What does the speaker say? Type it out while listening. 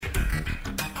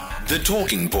The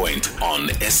Talking Point on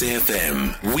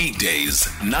SAFM. Weekdays,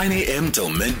 9 a.m. till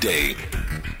midday.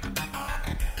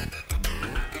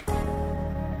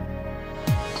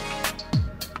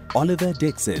 Oliver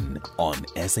Dixon on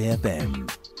SAFM.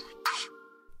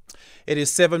 It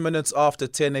is 7 minutes after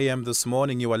 10 a.m. this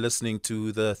morning. You are listening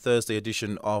to the Thursday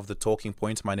edition of The Talking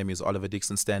Point. My name is Oliver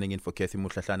Dixon, standing in for Kathy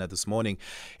Mutlatlana this morning.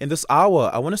 In this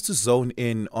hour, I want us to zone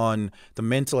in on the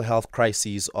mental health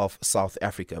crises of South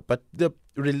Africa, but the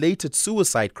related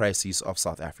suicide crises of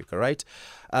South Africa, right?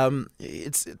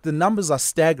 The numbers are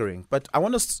staggering, but I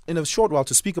want us in a short while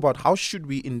to speak about how should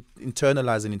we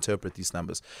internalize and interpret these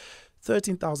numbers.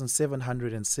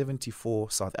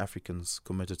 13,774 South Africans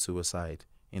committed suicide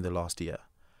in the last year.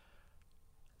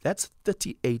 That's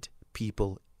 38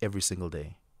 people every single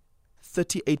day.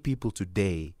 38 people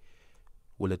today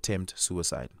will attempt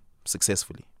suicide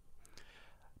successfully.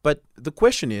 But the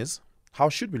question is, how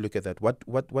should we look at that? What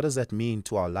does that mean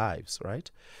to our lives, right?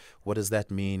 What does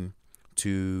that mean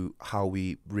to how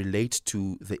we relate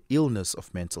to the illness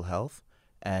of mental health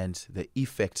and the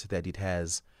effect that it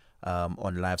has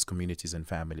on lives, communities, and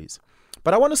families?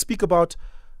 But I want to speak about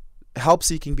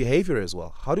help-seeking behavior as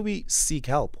well. How do we seek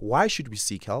help? Why should we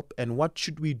seek help? And what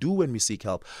should we do when we seek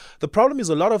help? The problem is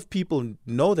a lot of people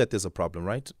know that there's a problem,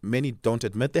 right? Many don't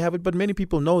admit they have it, but many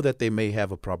people know that they may have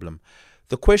a problem.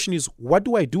 The question is, what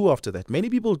do I do after that? Many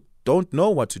people don't know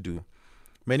what to do.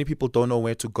 Many people don't know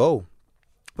where to go.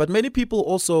 But many people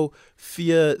also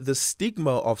fear the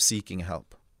stigma of seeking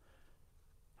help,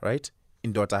 right?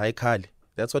 Indota haikali.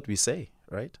 That's what we say,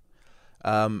 right?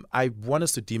 I want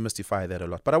us to demystify that a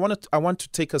lot, but I want to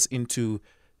take us into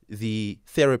the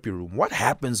therapy room. What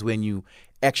happens when you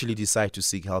actually decide to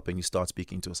seek help and you start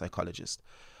speaking to a psychologist?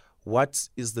 What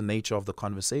is the nature of the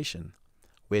conversation?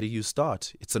 Where do you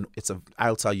start?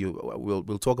 I'll tell you,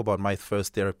 we'll talk about my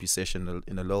first therapy session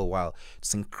in a little while.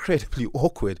 It's incredibly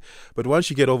awkward, but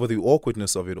once you get over the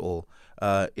awkwardness of it all,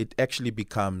 it actually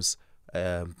becomes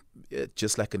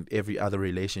just like in every other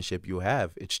relationship you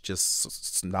have. It's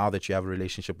just now that you have a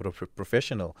relationship with a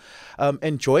professional.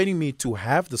 And joining me to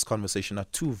have this conversation are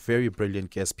two very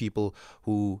brilliant guests, people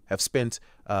who have spent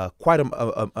quite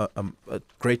a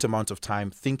great amount of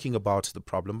time thinking about the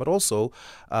problem, but also,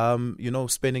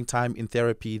 spending time in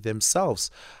therapy themselves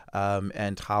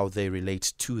and how they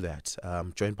relate to that.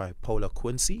 Joined by Paula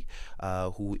Quinsee,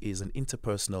 who is an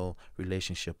interpersonal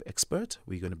relationship expert.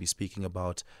 We're going to be speaking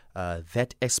about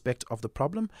that aspect of the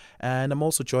problem. And I'm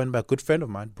also joined by a good friend of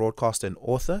mine, broadcaster and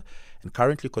author, and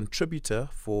currently contributor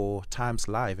for Times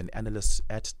Live, an analyst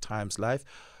at Times Live,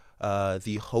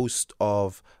 the host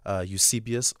of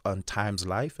Eusebius on Times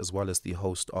Live, as well as the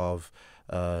host of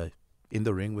In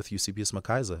the Ring with Eusebius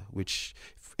McKaiser, which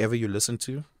if ever you listen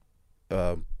to,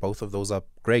 both of those are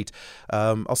great.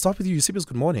 I'll start with you, Eusebius.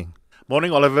 Good morning.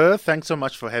 Morning, Oliver. Thanks so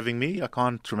much for having me. I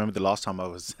can't remember the last time I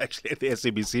was actually at the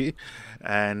SABC.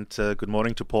 And good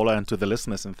morning to Paula and to the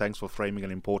listeners, and thanks for framing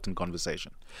an important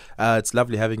conversation. It's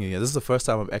lovely having you here. This is the first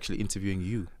time I'm actually interviewing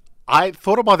you. I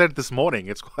thought about that this morning.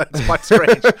 It's quite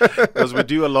strange because we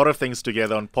do a lot of things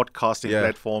together on podcasting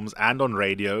platforms and on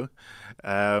radio.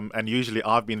 And usually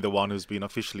I've been the one who's been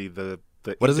officially the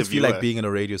What does it feel like being in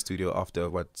a radio studio after,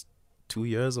 2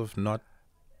 years of not?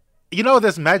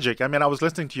 There's magic. I mean, I was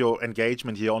listening to your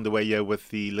engagement here on the way here with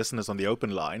the listeners on the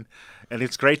open line, and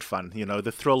it's great fun.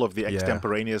 The thrill of the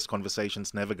extemporaneous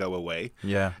conversations never go away.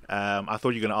 Yeah. I thought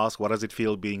you were going to ask, what does it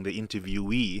feel being the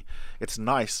interviewee? It's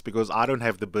nice because I don't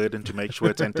have the burden to make sure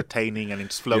it's entertaining and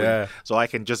it's flowing. So I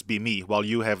can just be me while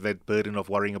you have that burden of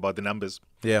worrying about the numbers.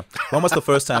 Yeah. When was the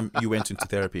first time you went into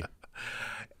therapy?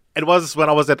 It was when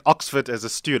I was at Oxford as a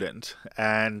student,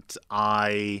 and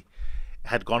I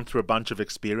had gone through a bunch of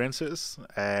experiences,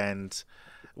 and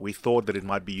we thought that it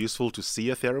might be useful to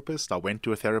see a therapist. I went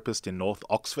to a therapist in North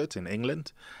Oxford in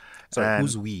England. Sorry,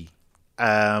 who's we?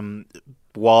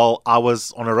 While I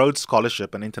was on a Rhodes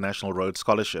Scholarship, an international Rhodes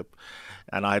Scholarship,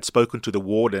 and I had spoken to the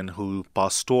warden who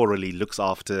pastorally looks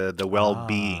after the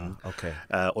well-being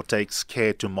or takes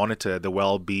care to monitor the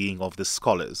well-being of the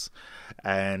scholars.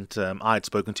 And I had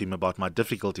spoken to him about my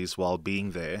difficulties while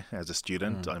being there as a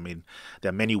student. I mean, there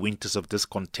are many winters of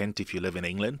discontent if you live in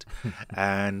England.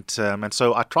 and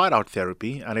so I tried out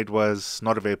therapy, and it was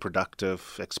not a very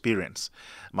productive experience.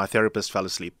 My therapist fell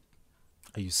asleep.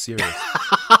 Are you serious?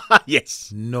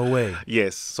 Yes. No way.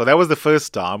 Yes. So that was the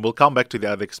first time. We'll come back to the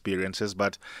other experiences.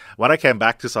 But when I came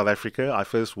back to South Africa, I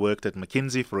first worked at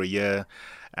McKinsey for a year.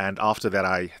 And after that,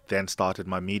 I then started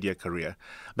my media career.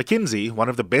 McKinsey, one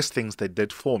of the best things they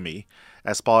did for me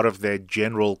as part of their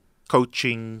general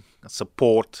coaching,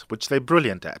 support, which they're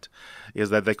brilliant at, is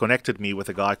that they connected me with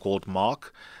a guy called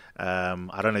Mark.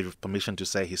 I don't have permission to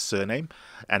say his surname.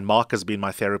 And Mark has been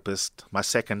my therapist, my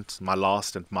second, my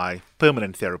last, and my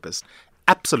permanent therapist.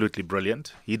 Absolutely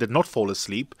brilliant. He did not fall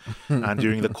asleep. And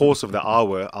during the course of the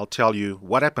hour, I'll tell you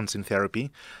what happens in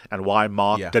therapy and why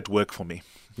Mark did work for me.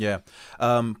 Yeah.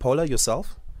 Paula,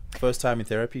 yourself, first time in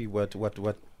therapy,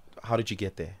 how did you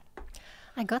get there?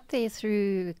 I got there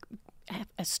through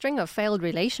a string of failed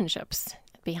relationships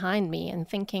behind me and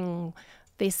thinking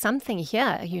there's something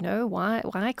here,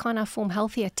 why can't I form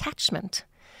healthy attachment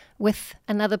with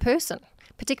another person?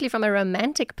 Particularly from a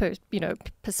romantic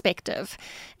perspective.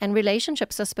 And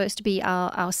relationships are supposed to be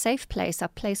our safe place, our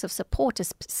place of support, a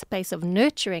space of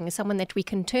nurturing, someone that we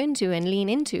can turn to and lean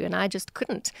into, and I just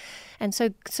couldn't. And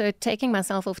so taking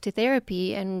myself off to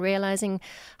therapy and realizing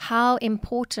how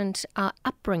important our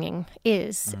upbringing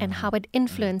is and how it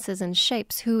influences and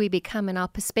shapes who we become and our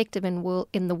perspective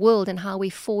in the world and how we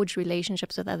forge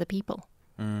relationships with other people.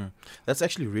 That's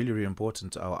actually really, really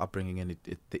important, our upbringing and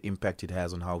the impact it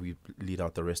has on how we lead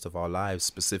out the rest of our lives,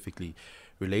 specifically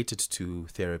related to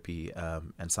therapy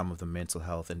and some of the mental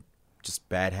health and just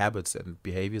bad habits and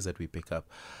behaviors that we pick up.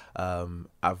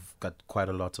 I've got quite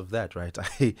a lot of that, right?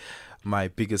 My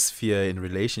biggest fear in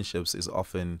relationships is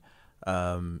often,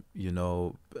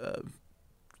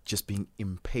 just being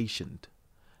impatient.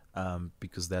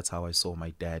 Because that's how I saw my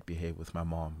dad behave with my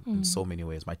mom in so many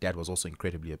ways. My dad was also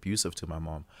incredibly abusive to my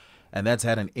mom. And that's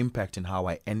had an impact in how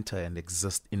I enter and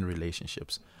exist in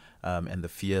relationships and the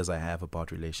fears I have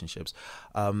about relationships.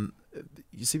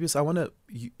 Eusebius,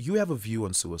 you have a view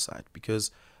on suicide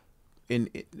because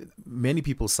many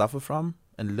people suffer from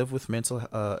and live with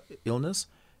mental illness,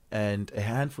 and a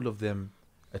handful of them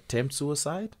attempt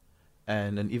suicide,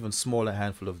 and an even smaller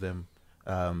handful of them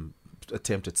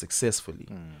attempted successfully.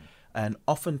 And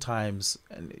oftentimes,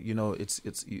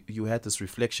 you had this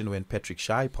reflection when Patrick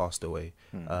Shy passed away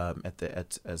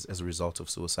as a result of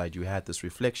suicide. You had this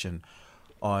reflection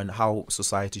on how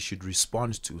society should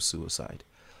respond to suicide.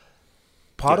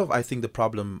 Part of, I think, the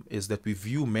problem is that we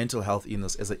view mental health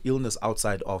illness as an illness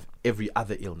outside of every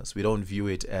other illness. We don't view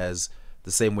it as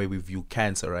the same way we view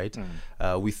cancer, right?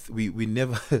 We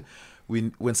never...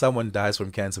 When someone dies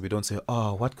from cancer, we don't say,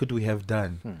 "Oh, what could we have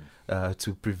done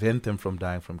to prevent them from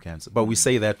dying from cancer?" But we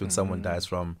say that when someone dies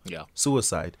from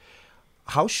suicide.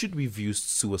 How should we view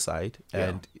suicide?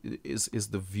 And is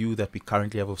the view that we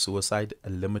currently have of suicide a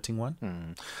limiting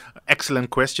one? Excellent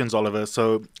questions, Oliver.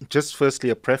 So just firstly,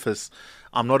 a preface.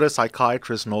 I'm not a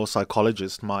psychiatrist nor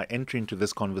psychologist. My entry into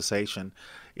this conversation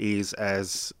is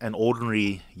as an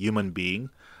ordinary human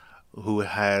being who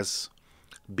has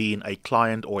been a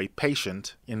client or a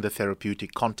patient in the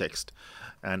therapeutic context.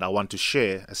 And I want to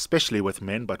share, especially with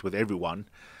men, but with everyone,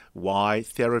 why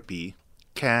therapy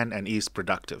can and is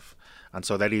productive. And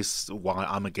so that is why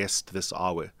I'm a guest this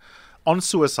hour. On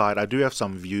suicide, I do have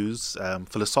some views,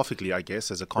 philosophically, I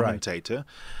guess, as a commentator.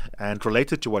 Right. And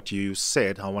related to what you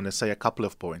said, I want to say a couple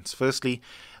of points. Firstly,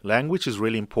 language is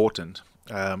really important.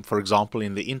 For example,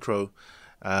 in the intro,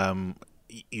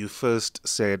 you first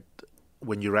said,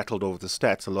 when you rattled over the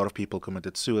stats, a lot of people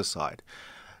committed suicide.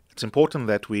 It's important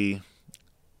that we,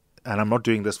 and I'm not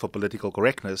doing this for political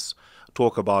correctness,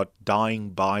 talk about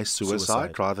dying by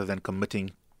suicide rather than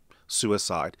committing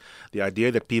suicide. The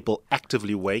idea that people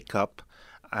actively wake up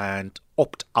and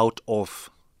opt out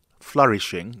of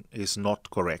flourishing is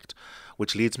not correct,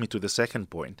 which leads me to the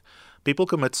second point. People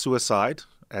commit suicide,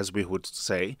 as we would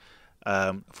say,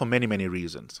 for many, many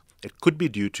reasons. It could be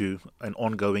due to an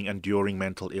ongoing, enduring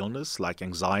mental illness like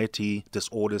anxiety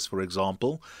disorders, for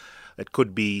example. It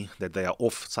could be that they are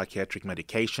off psychiatric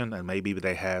medication and maybe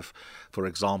they have, for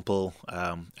example,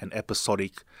 an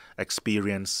episodic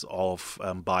experience of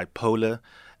bipolar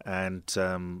and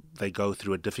they go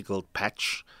through a difficult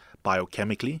patch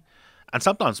biochemically. And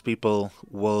sometimes people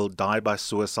will die by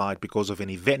suicide because of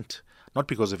an event, not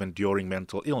because of enduring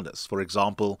mental illness. For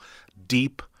example,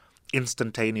 deep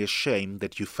instantaneous shame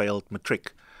that you failed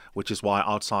matric, which is why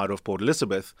outside of Port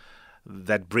Elizabeth,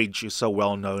 that bridge is so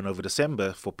well known over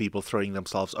December for people throwing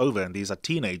themselves over. And these are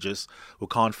teenagers who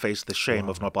can't face the shame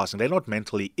of not passing. They're not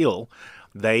mentally ill.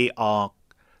 They are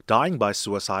dying by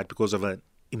suicide because of an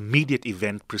immediate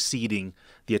event preceding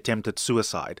the attempted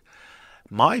suicide.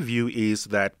 My view is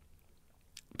that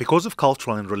because of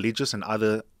cultural and religious and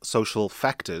other social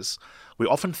factors, we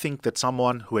often think that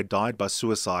someone who had died by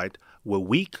suicide were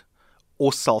weak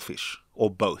or selfish,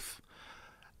 or both.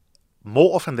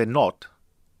 More often than not,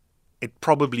 it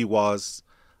probably was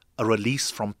a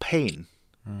release from pain.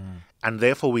 And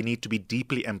therefore we need to be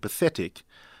deeply empathetic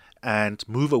and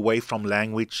move away from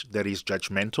language that is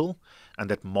judgmental and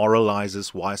that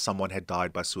moralizes why someone had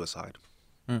died by suicide.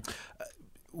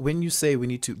 when you say we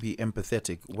need to be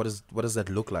empathetic, what does that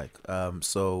look like?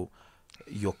 So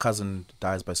your cousin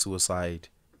dies by suicide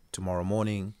tomorrow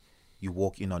morning. You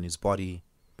walk in on his body.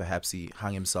 Perhaps he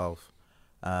hung himself.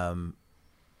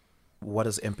 What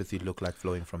does empathy look like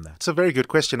flowing from that? It's a very good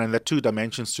question, and there are two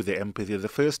dimensions to the empathy. The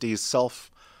first is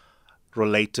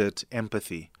self-related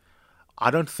empathy.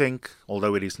 I don't think,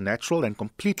 although it is natural and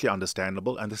completely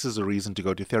understandable, and this is a reason to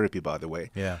go to therapy, by the way,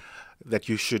 that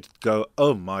you should go,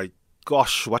 oh my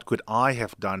gosh, what could I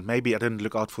have done? Maybe I didn't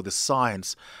look out for the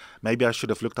signs. Maybe I should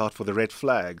have looked out for the red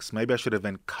flags. Maybe I should have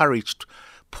encouraged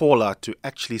Paula to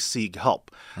actually seek help.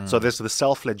 So there's the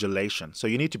self-flagellation. So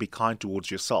you need to be kind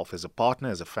towards yourself as a partner,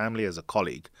 as a family, as a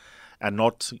colleague, and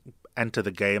not enter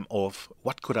the game of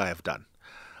what could I have done.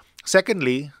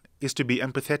 Secondly, is to be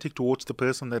empathetic towards the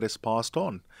person that has passed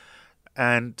on.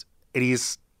 And it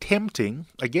is tempting,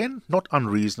 again, not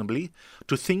unreasonably,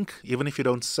 to think, even if you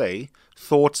don't say,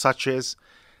 thoughts such as,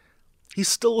 he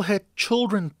still had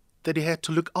children that he had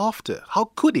to look after. How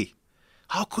could he?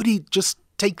 How could he just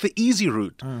take the easy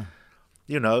route?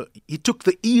 You know, he took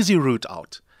the easy route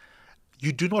out.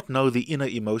 You do not know the inner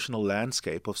emotional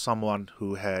landscape of someone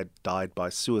who had died by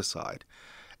suicide.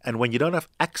 And when you don't have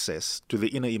access to the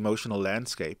inner emotional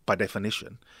landscape, by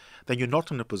definition, then you're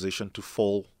not in a position to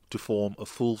form a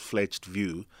full-fledged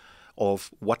view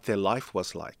of what their life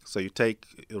was like. So you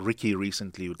take Ricky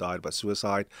recently, who died by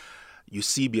suicide.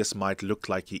 Eusebius might look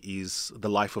like he is the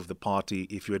life of the party.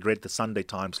 If you had read the Sunday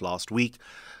Times last week,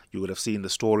 you would have seen the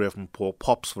story of poor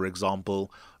Pops, for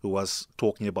example, who was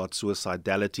talking about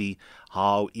suicidality,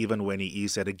 how even when he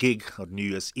is at a gig on New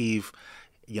Year's Eve,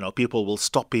 you know, people will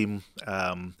stop him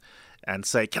and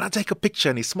say, can I take a picture?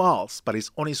 And he smiles, but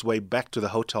he's on his way back to the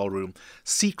hotel room.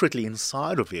 Secretly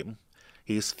inside of him,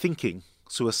 he is thinking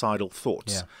suicidal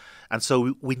thoughts. Yeah. And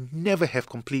so we never have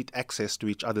complete access to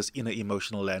each other's inner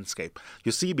emotional landscape.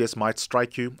 Eusebius might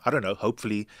strike you, I don't know,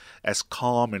 hopefully as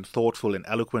calm and thoughtful and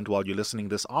eloquent while you're listening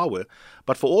this hour.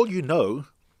 But for all you know,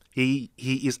 he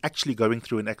is actually going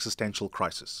through an existential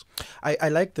crisis. I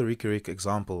like the Ricky Rick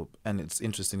example, and it's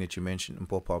interesting that you mentioned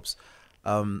Mpo Pops.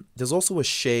 There's also a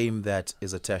shame that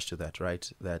is attached to that,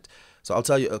 right? So I'll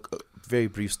tell you a very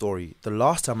brief story. The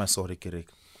last time I saw Ricky Rick,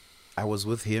 I was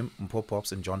with him, Mpo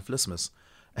Pops, and John Flismus.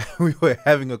 We were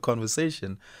having a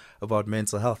conversation about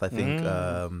mental health. I think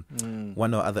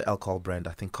one or other alcohol brand,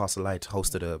 I think Castle Light,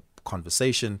 hosted a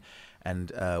conversation,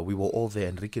 and we were all there,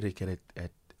 and Ricky Rick had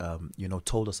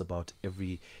told us about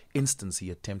every instance he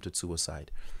attempted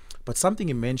suicide. But something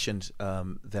he mentioned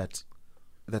that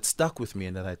stuck with me,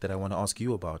 and that I want to ask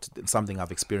you about, something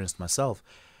I've experienced myself,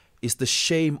 is the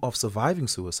shame of surviving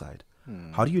suicide.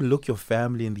 How do you look your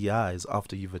family in the eyes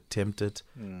after you've attempted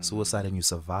suicide and you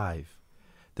survive?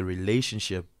 The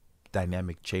relationship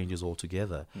dynamic changes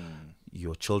altogether.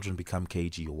 Your children become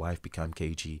cagey, your wife become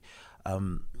cagey,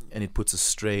 and it puts a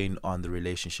strain on the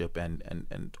relationship,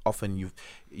 and often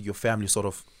your family sort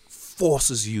of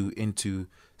forces you into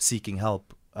seeking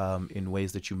help in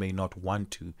ways that you may not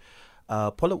want to.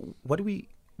 Paula, what do we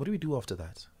do after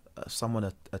that?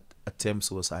 Someone attempts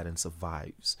suicide and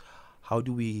survives. How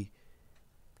do we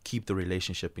keep the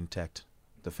relationship intact,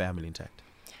 the family intact?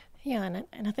 Yeah,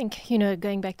 and I think,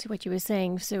 going back to what you were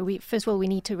saying, so first of all, we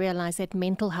need to realize that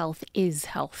mental health is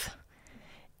health.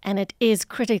 And it is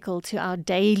critical to our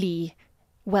daily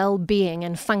well-being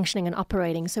and functioning and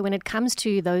operating. So when it comes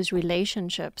to those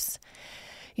relationships,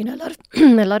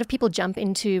 a lot of people jump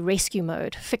into rescue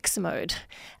mode, fix mode,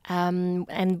 and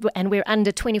we're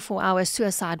under 24-hour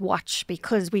suicide watch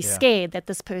because we're scared that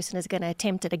this person is going to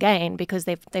attempt it again because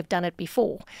they've done it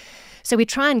before. So we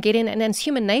try and get in, and it's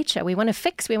human nature. We want to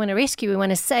fix, we want to rescue, we want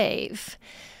to save.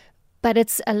 But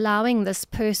it's allowing this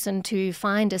person to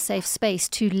find a safe space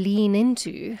to lean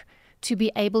into, to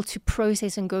be able to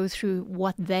process and go through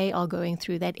what they are going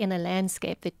through, that inner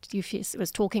landscape that Eusebius was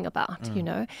talking about,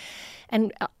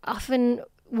 And often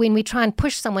when we try and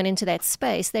push someone into that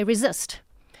space, they resist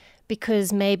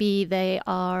because maybe they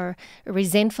are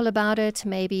resentful about it,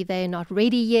 maybe they're not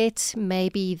ready yet,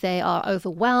 maybe they are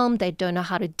overwhelmed, they don't know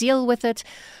how to deal with it.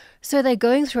 So they're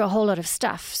going through a whole lot of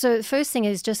stuff. So the first thing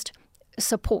is just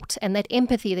support, and that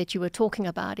empathy that you were talking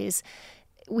about is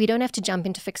we don't have to jump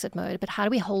into fix-it mode, but how do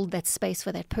we hold that space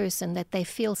for that person that they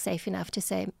feel safe enough to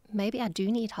say, maybe I do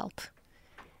need help,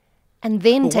 and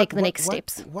then take the next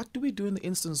steps. What do we do in the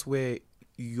instance where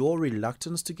your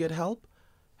reluctance to get help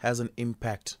has an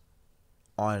impact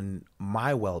on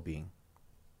my well-being,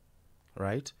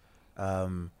 right?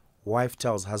 Wife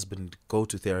tells husband, go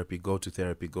to therapy.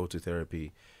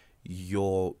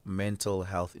 Your mental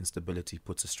health instability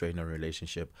puts a strain on a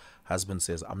relationship. Husband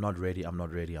says, I'm not ready.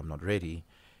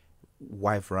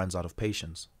 wife runs out of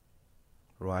patience,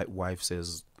 right? Wife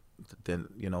says, then,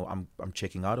 I'm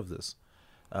checking out of this.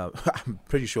 I'm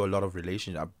pretty sure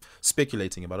I'm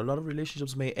speculating about a lot of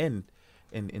relationships may end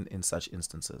in such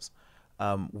instances.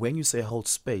 When you say hold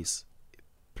space,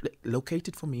 locate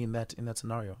it for me in that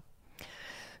scenario.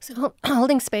 So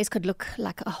holding space could look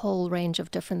like a whole range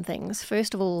of different things.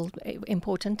 First of all,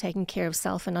 important, taking care of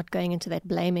self and not going into that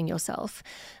blaming yourself.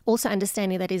 Also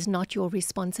understanding that it's not your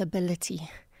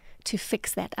responsibility to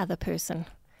fix that other person.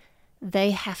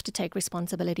 They have to take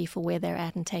responsibility for where they're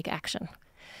at and take action.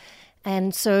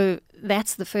 And so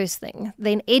that's the first thing.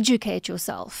 Then educate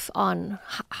yourself on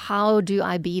how do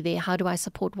I be there? How do I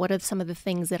support? What are some of the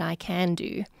things that I can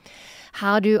do?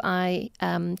 How do I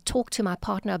talk to my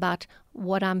partner about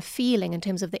what I'm feeling in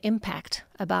terms of the impact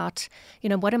about,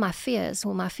 what are my fears?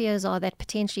 Well, my fears are that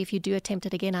potentially if you do attempt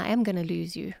it again, I am going to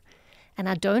lose you. And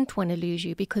I don't want to lose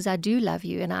you because I do love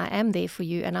you and I am there for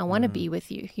you and I want to be with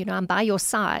you. I'm by your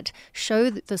side. Show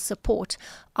the support.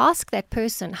 Ask that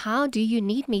person, how do you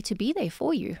need me to be there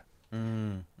for you?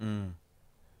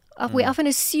 We often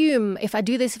assume if I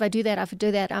do this, if I do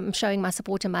that, I'm showing my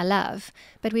support and my love.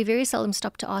 But we very seldom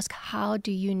stop to ask, how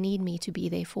do you need me to be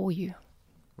there for you?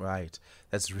 Right.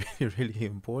 That's really, really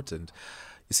important.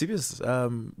 Eusebius,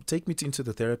 take me into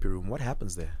the therapy room. What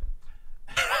happens there?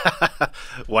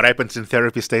 What happens in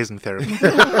therapy stays in therapy.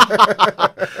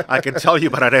 I can tell you,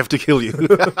 but I'd have to kill you.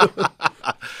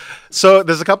 So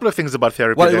there's a couple of things about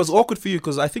therapy. Well, it was awkward for you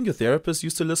because I think your therapist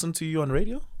used to listen to you on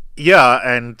radio. Yeah,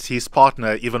 and his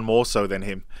partner even more so than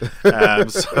him.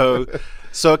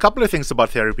 So a couple of things about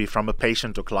therapy from a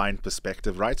patient or client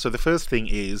perspective, right? So the first thing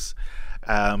is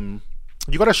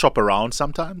you got to shop around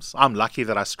sometimes. I'm lucky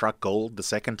that I struck gold the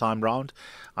second time round.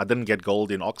 I didn't get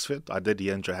gold in Oxford. I did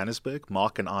here in Johannesburg.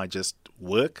 Mark and I just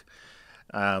work.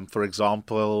 For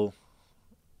example,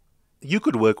 you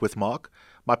could work with Mark.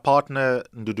 My partner,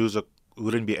 Nduduzo,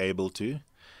 wouldn't be able to.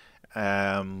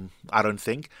 I don't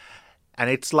think. And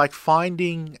it's like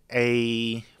finding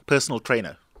a personal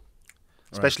trainer,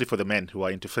 especially for the men who are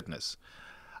into fitness.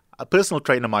 A personal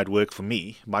trainer might work for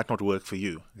me, might not work for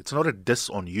you. It's not a diss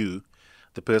on you,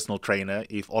 the personal trainer,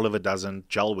 if Oliver doesn't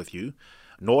gel with you,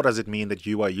 nor does it mean that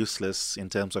you are useless in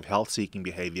terms of health-seeking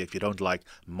behavior if you don't like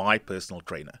my personal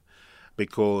trainer,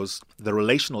 because the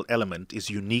relational element is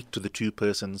unique to the two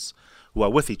persons who are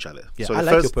with each other. Yeah, so I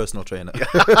like your personal trainer.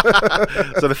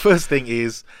 So the first thing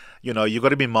is, you got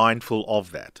to be mindful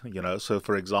of that. So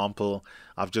for example,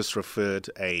 I've just referred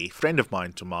a friend of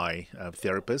mine to my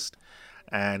therapist,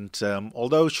 and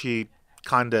although she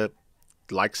kind of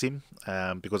likes him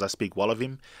because I speak well of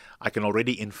him, I can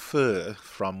already infer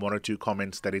from one or two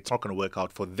comments that it's not going to work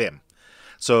out for them.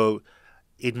 So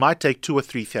it might take 2 or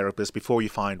 3 therapists before you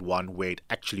find one where it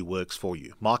actually works for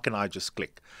you. Mark and I just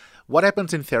click. What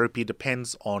happens in therapy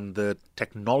depends on the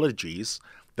technologies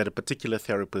that a particular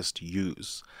therapist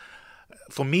use.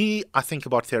 For me, I think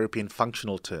about therapy in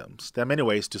functional terms. There are many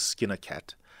ways to skin a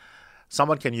cat.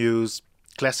 Someone can use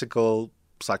classical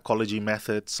psychology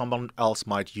methods. Someone else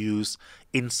might use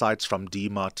insights from D.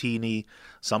 Martini.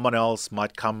 Someone else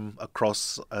might come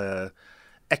across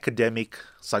academic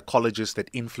psychologists that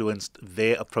influenced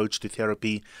their approach to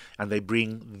therapy, and they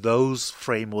bring those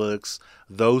frameworks,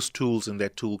 those tools in their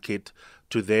toolkit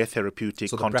to their therapeutic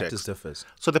context. So the practice differs.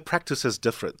 So the practices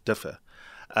differ.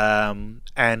 And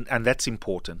that's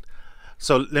important.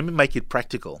 So let me make it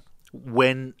practical.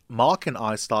 When Mark and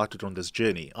I started on this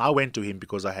journey, I went to him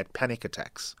because I had panic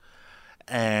attacks.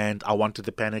 And I wanted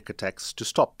the panic attacks to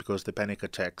stop, because the panic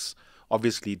attacks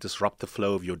obviously disrupt the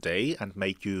flow of your day and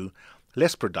make you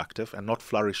less productive and not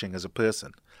flourishing as a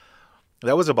person.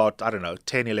 That was about,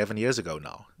 10, 11 years ago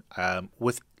now.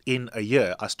 Within a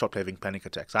year, I stopped having panic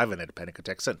attacks. I haven't had a panic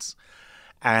attack since.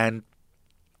 And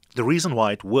the reason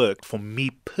why it worked for me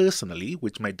personally,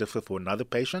 which may differ for another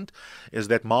patient, is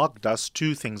that Mark does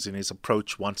 2 things in his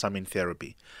approach once I'm in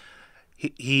therapy.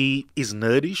 He is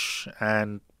nerdish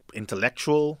and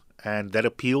intellectual, and that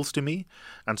appeals to me.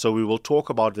 And so we will talk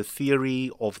about the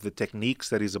theory of the techniques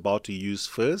that he's about to use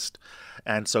first.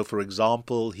 And so, for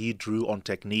example, he drew on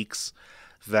techniques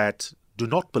that do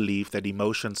not believe that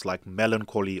emotions like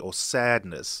melancholy or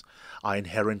sadness are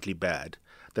inherently bad,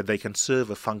 that they can serve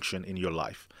a function in your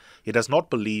life. He does not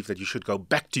believe that you should go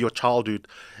back to your childhood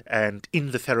and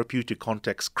in the therapeutic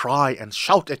context cry and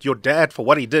shout at your dad for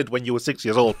what he did when you were 6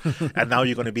 years old and now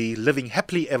you're going to be living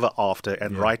happily ever after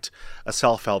and write a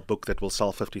self-help book that will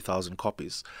sell 50,000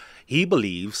 copies. He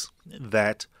believes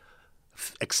that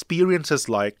experiences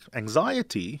like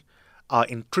anxiety are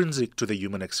intrinsic to the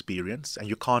human experience and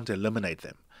you can't eliminate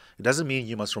them. It doesn't mean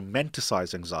you must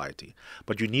romanticize anxiety,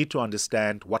 but you need to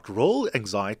understand what role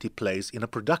anxiety plays in a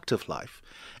productive life.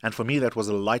 And for me, that was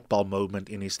a light bulb moment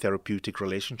in his therapeutic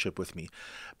relationship with me,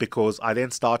 because I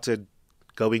then started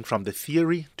going from the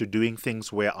theory to doing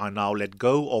things where I now let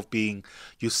go of being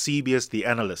Eusebius the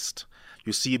analyst,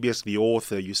 Eusebius the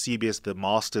author, Eusebius the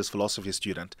master's philosophy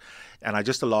student. And I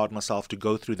just allowed myself to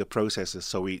go through the processes.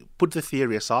 So we put the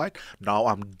theory aside. Now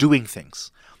I'm doing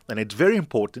things. And it's very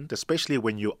important, especially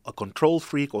when you're a control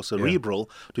freak or cerebral,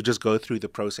 to just go through the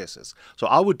processes. So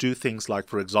I would do things like,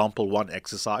 for example, one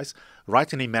exercise,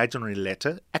 write an imaginary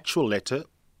letter, actual letter,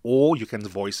 or you can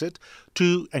voice it,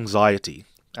 to anxiety.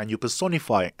 And you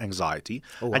personify anxiety,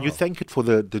 and you thank it for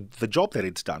the job that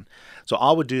it's done. So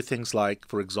I would do things like,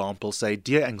 for example, say,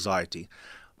 "Dear anxiety,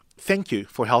 thank you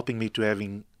for helping me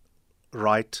to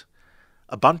write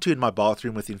Ubuntu in my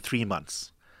bathroom within 3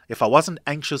 months. If I wasn't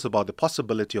anxious about the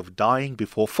possibility of dying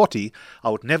before 40, I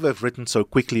would never have written so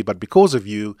quickly, but because of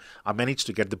you, I managed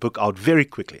to get the book out very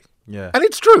quickly." Yeah. And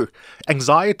it's true.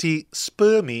 Anxiety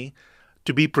spur me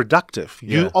to be productive.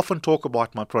 Yeah. You often talk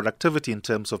about my productivity in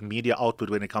terms of media output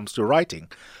when it comes to writing.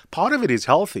 Part of it is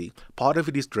healthy. Part of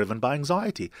it is driven by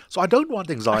anxiety. So I don't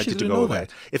want anxiety to go away.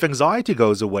 If anxiety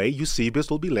goes away, Eusebius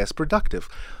will be less productive.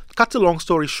 Cut a long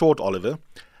story short, Oliver,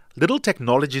 little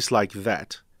technologies like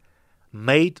that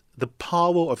made the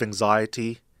power of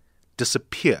anxiety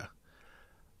disappear.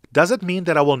 Does it mean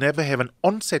that I will never have an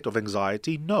onset of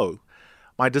anxiety? No.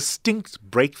 My distinct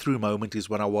breakthrough moment is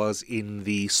when I was in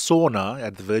the sauna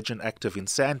at the Virgin Active in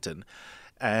Sandton,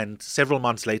 and several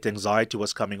months later anxiety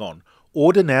was coming on.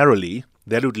 Ordinarily,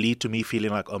 that would lead to me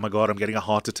feeling like, oh my God, I'm getting a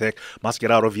heart attack, must get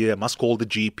out of here, must call the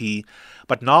GP.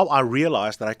 But now I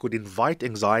realized that I could invite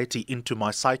anxiety into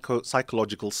my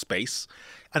psychological space,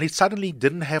 and it suddenly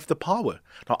didn't have the power.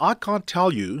 Now, I can't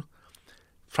tell you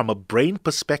from a brain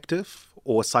perspective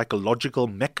or psychological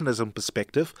mechanism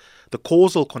perspective, the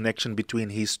causal connection between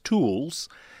his tools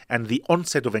and the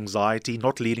onset of anxiety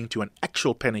not leading to an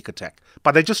actual panic attack.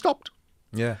 But they just stopped.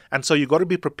 Yeah. And so you've got to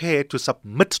be prepared to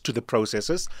submit to the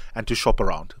processes and to shop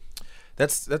around.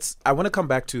 That's. I want to come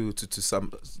back to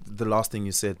the last thing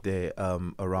you said there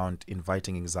around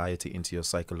inviting anxiety into your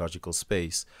psychological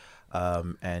space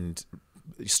and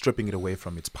stripping it away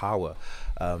from its power.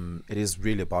 It is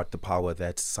really about the power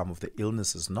that some of the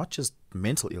illnesses, not just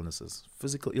mental illnesses,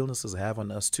 physical illnesses have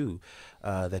on us too,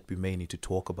 that we may need to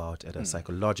talk about at a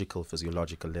psychological,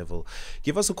 physiological level.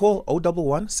 Give us a call,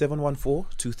 011 714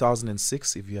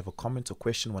 2006. If you have a comment or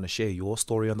question, want to share your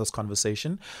story on this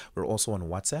conversation. We're also on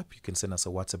WhatsApp. You can send us a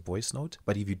WhatsApp voice note.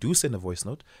 But if you do send a voice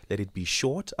note, let it be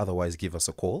short. Otherwise, give us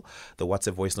a call. The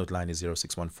WhatsApp voice note line is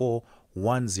 0614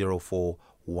 104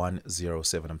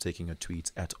 107. I'm taking your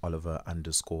tweets at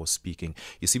Oliver_speaking.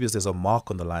 Eusebius, there's a Mark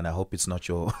on the line. I hope it's not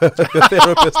your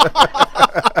therapist.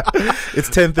 It's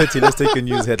 10:30. Let's take your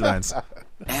news headlines.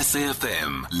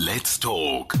 SAFM, let's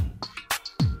talk.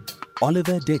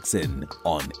 Oliver Dixon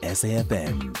on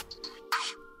SAFM.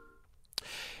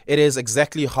 It is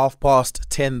exactly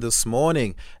 10:30 this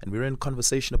morning, and we're in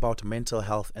conversation about mental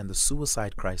health and the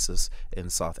suicide crisis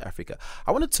in South Africa.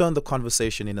 I want to turn the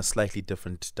conversation in a slightly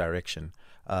different direction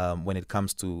when it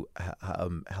comes to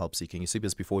help seeking.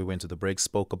 Eusebius, before we went to the break,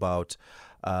 spoke about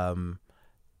that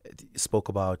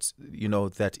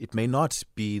it may not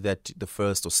be that the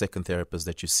first or second therapist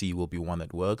that you see will be one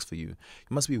that works for you. You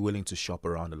must be willing to shop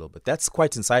around a little bit. That's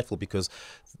quite insightful, because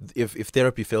if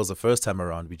therapy fails the first time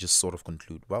around, we just sort of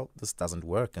conclude, well, this doesn't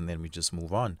work, and then we just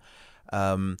move on.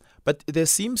 But there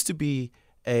seems to be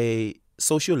a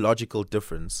sociological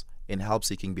difference in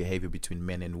help-seeking behavior between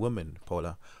men and women,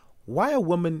 Paula. Why are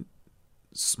women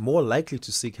more likely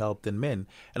to seek help than men?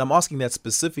 And I'm asking that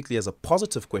specifically as a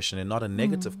positive question and not a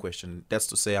negative question. That's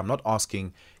to say, I'm not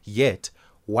asking yet,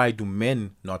 why do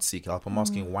men not seek help? I'm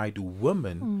asking, why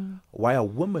are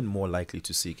women more likely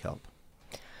to seek help?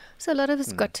 So a lot of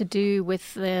it's got to do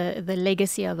with the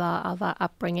legacy of our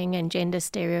upbringing and gender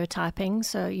stereotyping.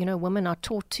 So, women are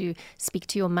taught to speak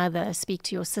to your mother, speak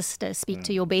to your sister, speak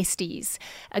to your besties,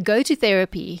 go to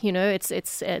therapy.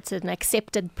 It's an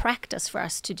accepted practice for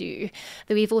us to do.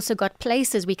 Then we've also got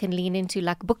places we can lean into,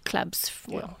 like book clubs.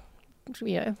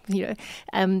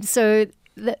 So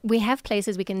we have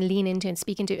places we can lean into and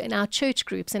speak into in our church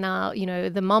groups, in our,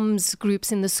 the moms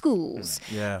groups in the schools.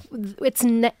 Yeah. It's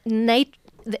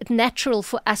natural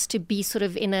for us to be sort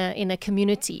of in a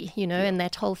community, and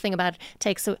that whole thing about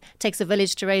takes a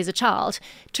village to raise a child.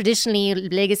 Traditionally,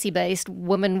 legacy-based,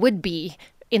 women would be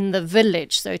in the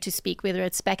village, so to speak, whether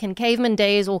it's back in caveman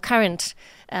days or current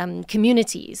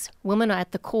communities. Women are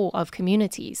at the core of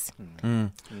communities.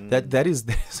 That is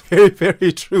very,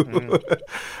 very true.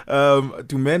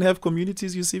 Do men have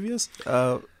communities, Eusebius?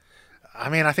 I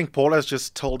think Paula has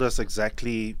just told us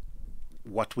exactly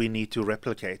what we need to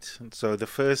replicate. So the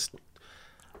first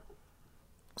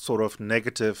sort of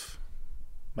negative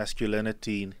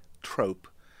masculinity trope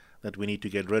that we need to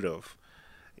get rid of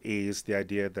is the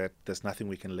idea that there's nothing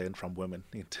we can learn from women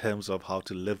in terms of how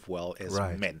to live well as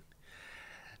men.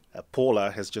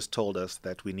 Paula has just told us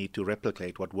that we need to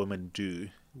replicate what women do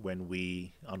when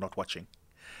we are not watching.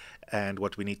 And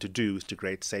what we need to do is to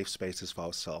create safe spaces for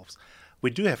ourselves. We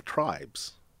do have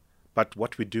tribes, but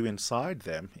what we do inside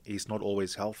them is not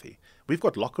always healthy. We've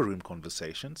got locker room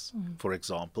conversations, for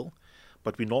example,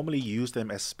 but we normally use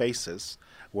them as spaces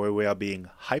where we are being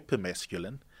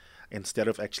hyper-masculine instead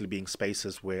of actually being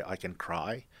spaces where I can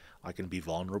cry, I can be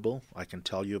vulnerable, I can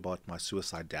tell you about my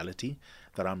suicidality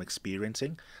that I'm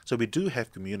experiencing. So we do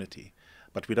have community,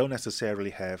 but we don't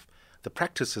necessarily have the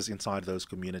practices inside those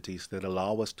communities that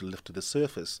allow us to lift to the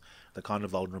surface the kind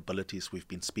of vulnerabilities we've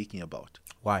been speaking about.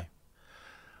 Why?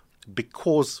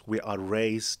 Because we are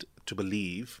raised to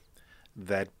believe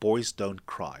that boys don't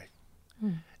cry.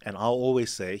 And I'll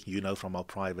always say, from our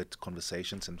private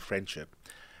conversations and friendship,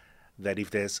 that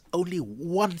if there's only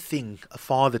one thing a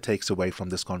father takes away from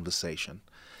this conversation,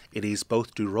 it is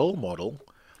both to role model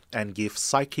and give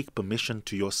psychic permission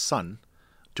to your son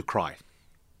to cry.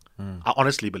 I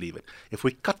honestly believe it. If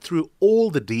we cut through all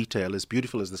the detail, as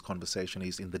beautiful as this conversation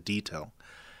is in the detail,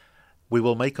 we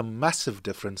will make a massive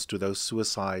difference to those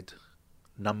suicide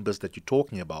numbers that you're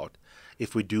talking about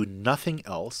if we do nothing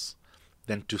else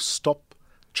than to stop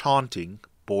chanting,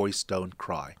 boys don't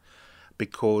cry.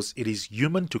 Because it is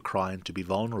human to cry and to be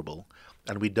vulnerable.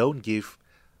 And we don't give,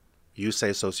 you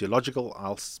say sociological,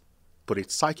 I'll put it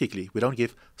psychically, we don't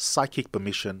give psychic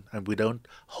permission and we don't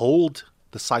hold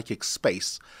the psychic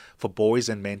space for boys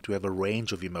and men to have a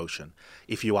range of emotion.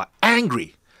 If you are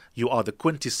angry, you are the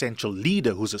quintessential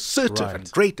leader who's assertive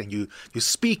and great, and you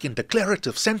speak in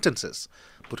declarative sentences.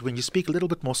 But when you speak a little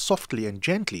bit more softly and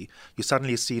gently, you're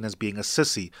suddenly seen as being a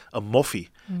sissy, a moffy,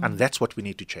 and that's what we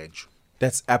need to change.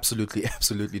 That's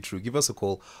absolutely true. Give us a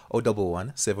call,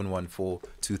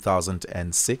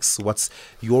 011-714-2006. What's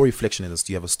your reflection in this?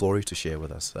 Do you have a story to share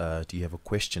with us? Do you have a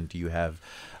question? Do you have,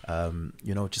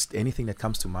 just anything that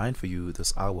comes to mind for you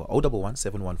this hour?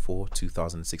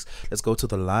 011-714-2006. Let's go to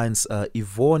the lines.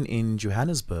 Yvonne in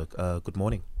Johannesburg. Good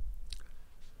morning.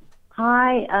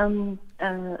 Hi,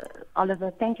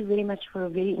 Oliver. Thank you very much for a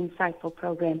very insightful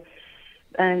program.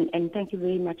 And thank you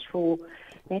very much for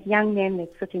that young man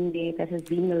that's sitting there that has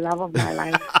been the love of my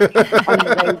life on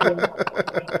the radio.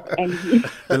 And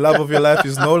the love of your life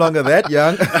is no longer that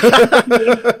young.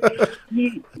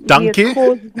 He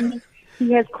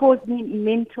has caused me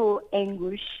mental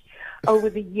anguish over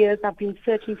the years. I've been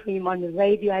searching for him on the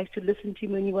radio. I used to listen to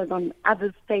him when he was on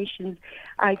other stations.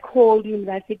 I called him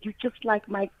and I said, "You're just like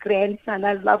my grandson.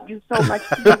 I love you so much.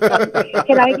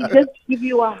 Can I just give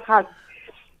you a hug?"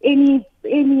 Any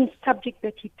subject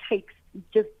that he takes, he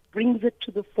just brings it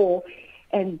to the fore.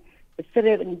 And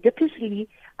serendipitously,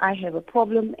 I have a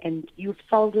problem, and you've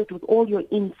solved it with all your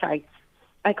insights.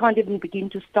 I can't even begin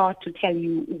to start to tell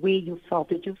you where you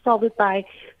solved it. You solved it by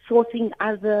sourcing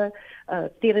other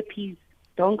therapies.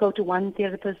 Don't go to one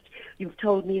therapist. You've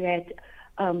told me that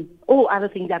all other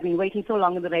things. I've been waiting so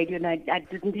long on the radio, and I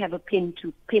didn't have a pen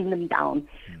to pin them down.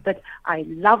 But I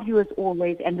love you as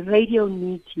always, and the radio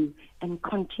needs you. And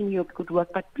continue your good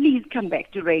work. But please come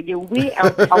back to radio. Where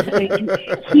else are we going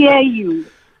to hear you?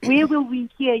 Where will we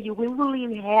hear you? Where will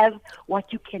we have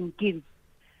what you can give?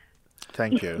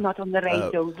 Thank you. It's not on the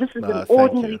radio. This is an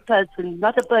ordinary person,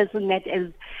 not a person that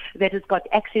has got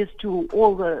access to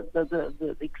all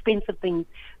the expensive things.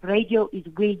 Radio is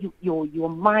where your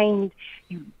mind,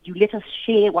 you let us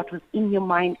share what was in your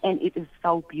mind, and it is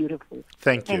so beautiful.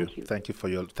 Thank you. Thank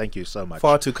you so much.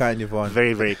 Far too kind, Yvonne.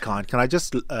 Very, very kind. Can I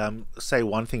just say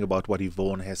one thing about what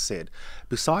Yvonne has said?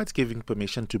 Besides giving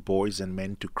permission to boys and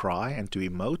men to cry and to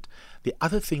emote, the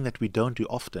other thing that we don't do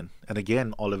often, and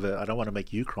again, Oliver, I don't want to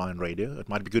make you cry on radio. It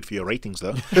might be good for your ratings,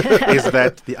 though, is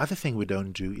that the other thing we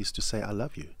don't do is to say, "I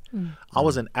love you." I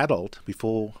was an adult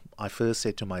before I first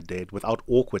said to my dad, without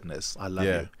awkwardness, "I love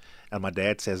you." And my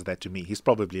dad says that to me. He's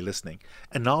probably listening.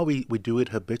 And now we do it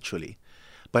habitually.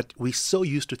 But we're so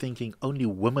used to thinking only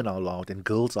women are allowed and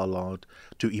girls are allowed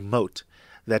to emote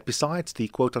that besides the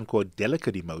quote-unquote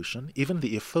delicate emotion, even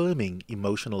the affirming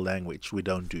emotional language we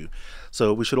don't do.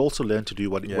 So we should also learn to do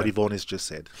what Yvonne has just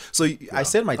said. So I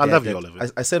sent my dad I love you,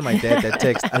 Oliver. I sent my dad that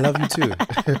text. I love you too.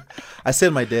 I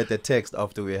sent my dad that text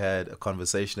after we had a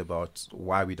conversation about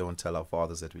why we don't tell our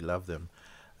fathers that we love them.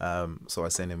 So I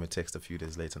sent him a text a few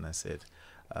days later and I said,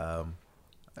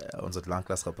 ons het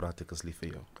lanklaas gepraat, ek is lief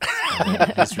vir jou.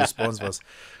 His response was,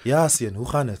 ja, Sien, hoe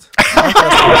gaan het?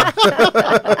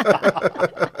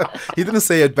 He didn't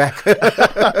say it back.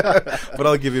 But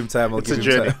I'll give him time. It's a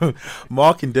journey.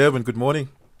 Mark in Durban, good morning.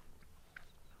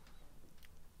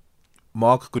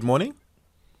 Mark, good morning.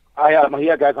 I am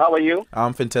here, guys. How are you?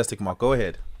 I'm fantastic, Mark. Go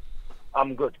ahead.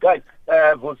 I'm good. Guys,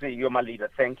 Vusi, you're my leader.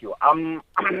 Thank you. I'm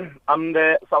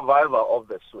the survivor of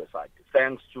the suicide,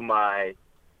 thanks to my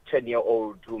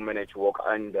 10-year-old who managed to walk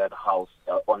in that house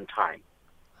on time.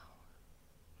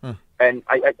 And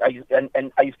are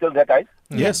you still there, guys?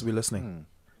 Yes, we're listening.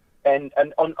 And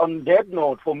on that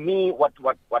note, for me, what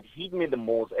hit me the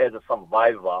most as a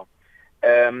survivor,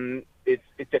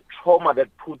 it's a trauma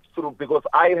that put through, because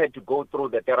I had to go through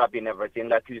the therapy and everything.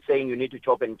 Like you're saying, you need to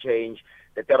chop and change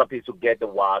the therapy to get the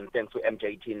one, thanks to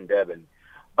MJ18 in Durban.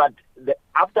 But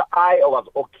after I was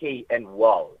okay and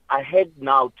well, I had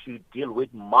now to deal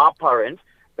with my parents,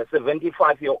 the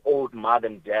 75-year-old mother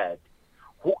and dad,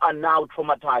 who are now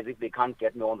traumatized if they can't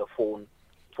get me on the phone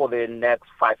for the next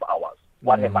 5 hours.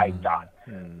 What have I done?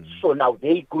 So now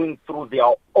they're going through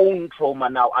their own trauma.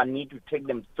 Now I need to take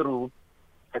them through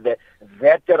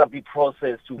their therapy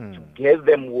process to get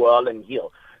them well and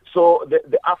heal. So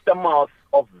the aftermath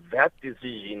of that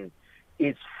decision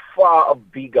is far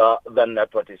bigger than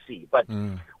that what I see. But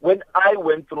when I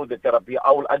went through the therapy,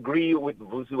 I will agree with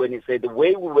Vusi when he said the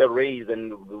way we were raised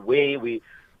and the way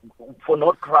for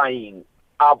not crying.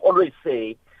 I've always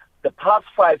said the past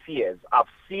 5 years, I've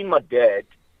seen my dad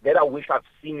that I wish I've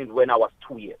seen it when I was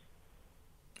 2 years.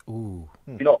 Ooh.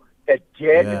 You know, a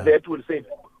dad that will say,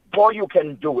 boy, you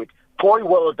can do it. Boy,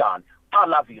 well done. I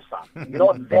love you, son. You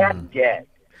know, that dad.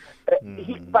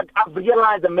 But I've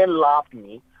realized the man loved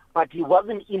me, but he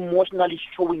wasn't emotionally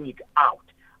showing it out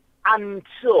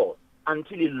until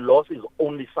he lost his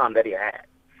only son that he had.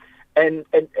 And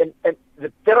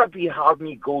the therapy helped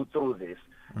me go through this.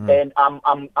 And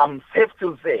I'm safe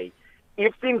to say,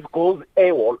 if things goes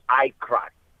AWOL, I cry.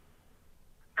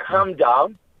 Calm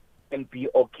down and be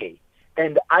okay.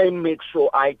 And I make sure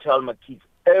I tell my kids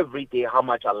every day how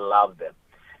much I love them.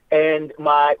 And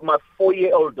my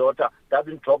 4-year-old daughter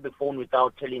doesn't drop the phone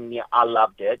without telling me, I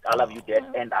love Dad, I love you, Dad,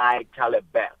 and I tell her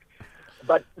back.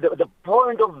 But the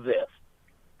point of this,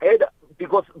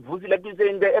 because like you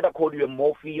saying, they either call you a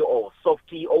morphe or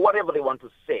softie or whatever they want to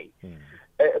say.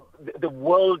 The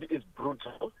world is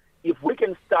brutal. If we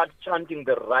can start chanting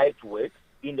the right words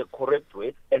in the correct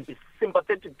way and be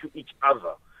sympathetic to each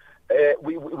other,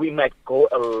 we might go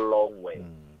a long way.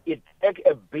 It takes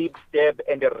a big step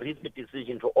and a risky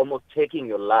decision to almost taking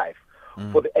your life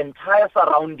for the entire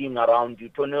surrounding around you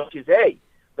to notice, hey,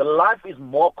 the life is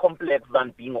more complex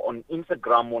than being on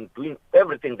Instagram and doing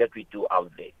everything that we do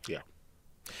out there. Yeah.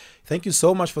 Thank you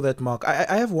so much for that, Mark.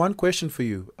 I have one question for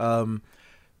you.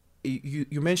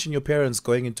 You mentioned your parents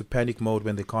going into panic mode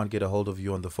when they can't get a hold of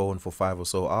you on the phone for 5 or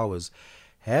so hours.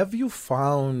 Have you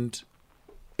found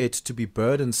it to be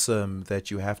burdensome that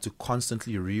you have to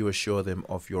constantly reassure them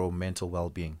of your mental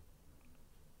well-being?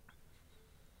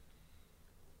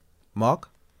 Mark?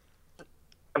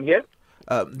 I'm here.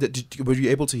 Were you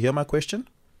able to hear my question?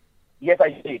 Yes, I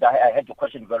did. I had your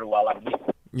question very well. I'm here.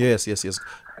 Yes.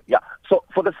 Yeah. So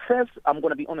for the first, I'm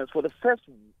going to be honest, for the first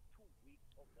 2 weeks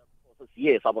of that process,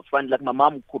 yes, I was fine. Like my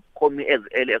mom could call me as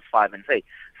early as 5 and say,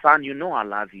 son, you know I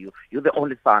love you. You're the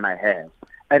only son I have.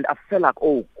 And I felt like,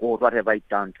 oh, God, what have I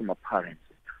done to my parents?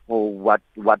 Oh,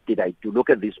 what did I do? Look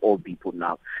at these old people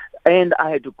now. And I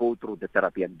had to go through the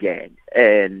therapy again.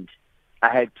 And I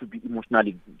had to be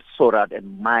emotionally sorted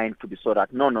and mine to be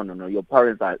sorted. No. Your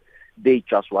parents they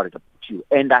just worried about you.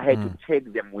 And I had to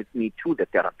take them with me to the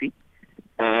therapy.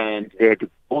 And they had to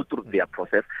go through their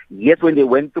process. Yes, when they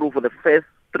went through for the first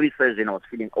 3 sessions, I was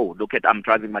feeling, oh, look at, I'm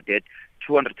driving my dad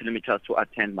 200 kilometers to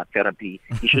attend my therapy.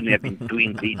 He shouldn't have been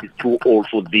doing this. He's too old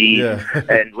for this. Yeah.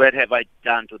 And what have I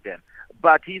done to them?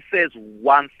 But he says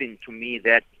one thing to me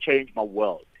that changed my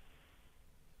world.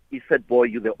 He said, boy,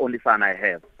 you're the only son I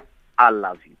have. I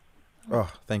love you.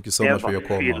 Oh, thank you so much for your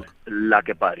call, Mark. Like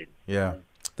a parent. Yeah.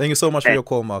 Thank you so much for your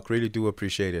call, Mark. Really do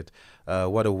appreciate it.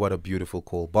 What a beautiful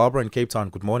call. Barbara in Cape Town,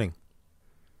 good morning.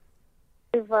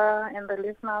 Eva and the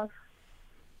listeners.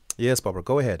 Yes, Barbara,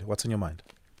 go ahead. What's on your mind?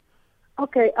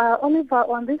 Okay, Oliver,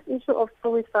 on this issue of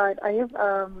suicide, I have,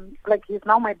 he's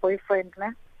now my boyfriend,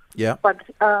 né? Yeah. But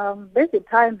there's a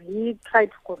time he tried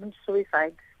to commit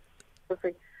suicide.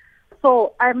 Okay.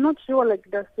 So I'm not sure, like,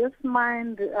 does this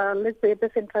mind, let's say a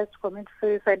person tries to commit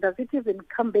suicide, does it even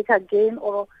come back again,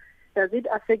 or does it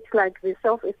affect, like, the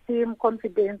self-esteem,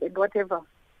 confidence, and whatever?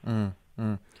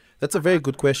 That's a very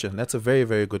good question. That's a very,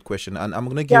 very good question. And I'm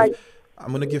going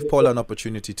to give Paula an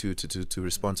opportunity to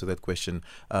respond to that question.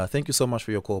 Thank you so much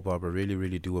for your call, Barbara. Really,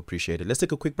 really do appreciate it. Let's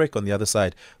take a quick break. On the other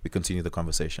side, we continue the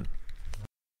conversation.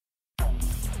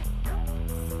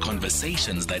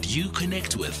 Conversations that you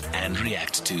connect with and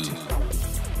react to.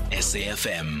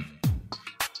 SAFM.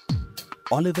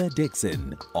 Oliver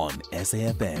Dixon on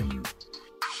SAFM.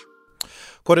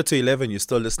 11:15, you're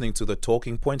still listening to The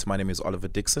Talking Point. My name is Oliver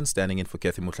Dixon, standing in for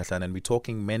Kathy Mutlatlan, and we're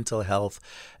talking mental health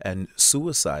and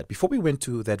suicide. Before we went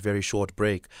to that very short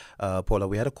break, Paula,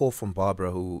 we had a call from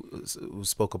Barbara who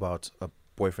spoke about a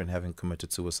boyfriend having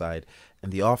committed suicide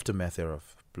and the aftermath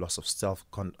thereof, loss of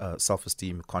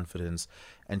self-esteem, confidence,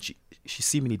 and she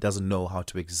seemingly doesn't know how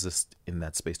to exist in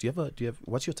that space. Do you have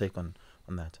what's your take on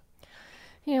that?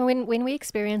 You know, when we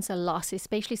experience a loss,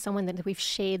 especially someone that we've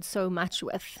shared so much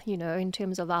with, you know, in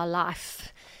terms of our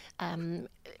life,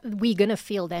 we're going to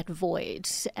feel that void,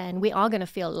 and we are going to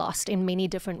feel lost in many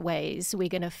different ways. We're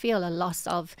going to feel a loss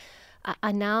of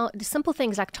now simple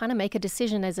things like trying to make a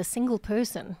decision as a single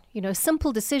person, you know,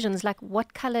 simple decisions like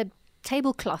what colored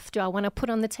tablecloth do I want to put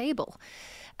on the table?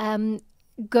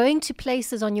 Going to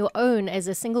places on your own as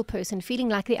a single person, feeling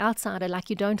like the outsider, like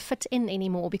you don't fit in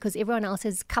anymore because everyone else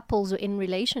has couples or in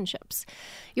relationships.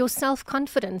 Your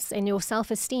self-confidence and your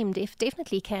self-esteem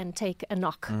definitely can take a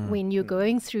knock when you're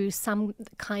going through some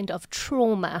kind of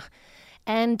trauma.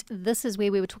 And this is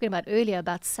where we were talking about earlier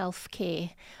about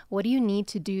self-care. What do you need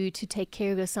to do to take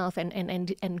care of yourself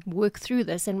and work through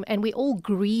this? And we all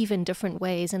grieve in different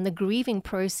ways, and the grieving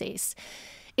process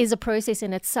is a process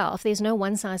in itself. There's no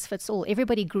one size fits all.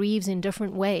 Everybody grieves in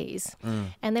different ways.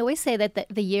 And they always say that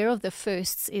the year of the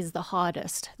firsts is the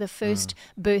hardest. The first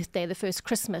birthday, the first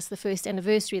Christmas, the first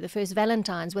anniversary, the first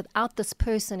Valentine's, without this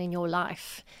person in your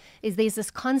life, there's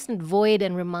this constant void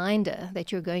and reminder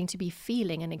that you're going to be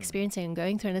feeling and experiencing and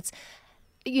going through. And it's,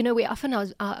 you know, we often are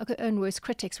our own worst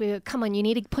critics. Come on, you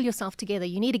need to pull yourself together.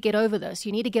 You need to get over this.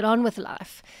 You need to get on with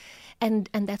life. And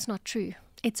that's not true.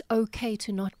 It's okay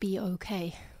to not be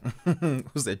okay.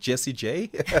 Who's that, Jessie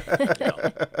J?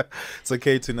 It's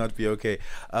okay to not be okay.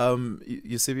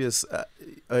 Eusebius,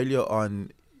 earlier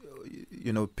on,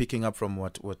 you know, picking up from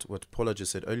what Paula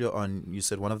just said, earlier on, you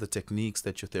said one of the techniques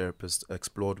that your therapist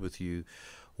explored with you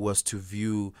was to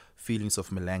view feelings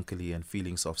of melancholy and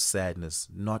feelings of sadness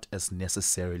not as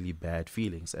necessarily bad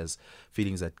feelings, as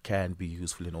feelings that can be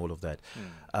useful in all of that.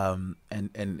 And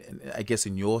I guess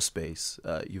in your space,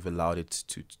 you've allowed it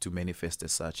to manifest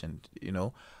as such, and, you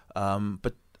know,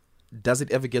 but does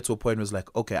it ever get to a point where it's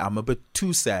like, okay, I'm a bit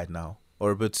too sad now, or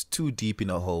a bit too deep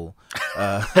in a hole?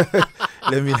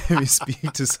 Let me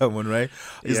speak to someone, right?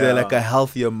 Is there like a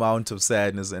healthy amount of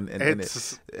sadness? And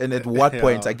at what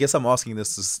point, I guess I'm asking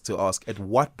this to ask, at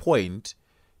what point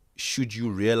should you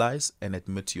realize and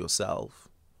admit to yourself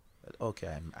that,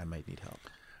 okay, I might need help?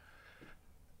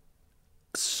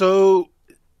 So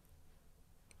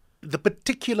the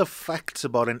particular facts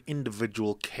about an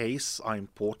individual case are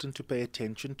important to pay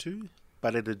attention to,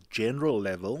 but at a general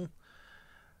level,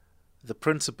 the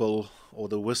principle or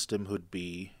the wisdom would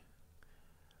be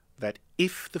that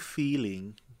if the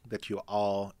feeling that you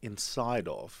are inside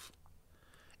of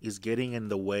is getting in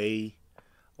the way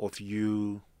of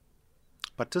you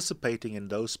participating in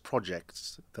those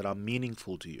projects that are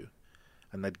meaningful to you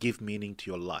and that give meaning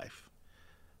to your life,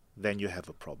 then you have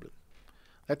a problem.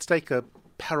 Let's take a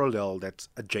parallel that's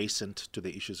adjacent to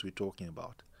the issues we're talking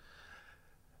about.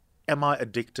 Am I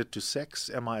addicted to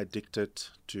sex? Am I addicted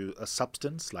to a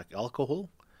substance like alcohol?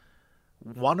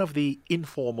 One of the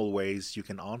informal ways you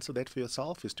can answer that for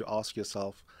yourself is to ask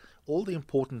yourself all the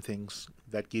important things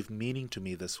that give meaning to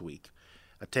me this week.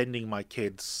 Attending my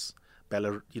kids'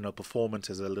 performance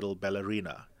as a little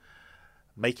ballerina,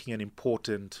 making an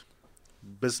important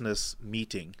business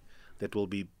meeting that will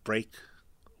be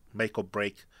make or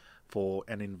break for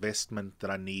an investment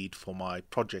that I need for my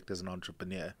project as an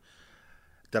entrepreneur.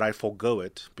 Did I forego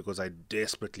it because I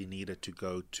desperately needed to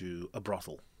go to a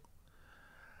brothel?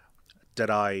 Did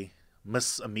I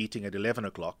miss a meeting at 11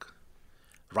 o'clock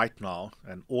right now,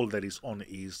 and all that is on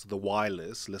is the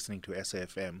wireless listening to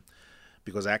SAFM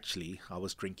because actually I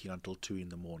was drinking until 2 in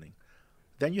the morning?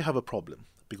 Then you have a problem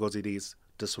because it is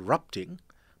disrupting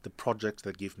the projects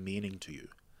that give meaning to you.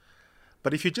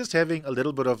 But if you're just having a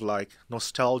little bit of like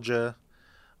nostalgia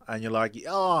and you're like,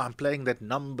 oh, I'm playing that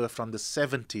number from the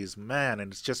 70s, man,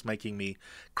 and it's just making me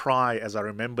cry as I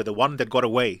remember the one that got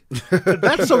away.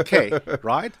 That's okay,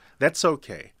 right? That's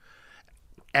okay.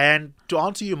 And to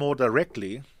answer you more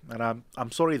directly, and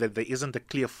I'm sorry that there isn't a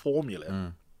clear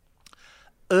formula,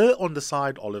 on the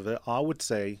side, Oliver, I would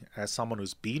say, as someone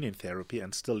who's been in therapy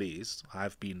and still is,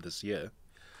 I've been this year,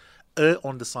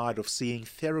 on the side of seeing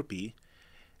therapy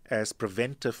as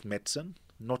preventive medicine,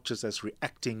 not just as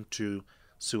reacting to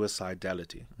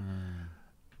suicidality.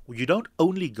 You don't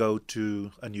only go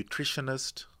to a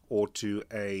nutritionist or to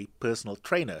a personal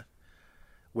trainer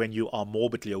when you are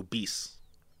morbidly obese.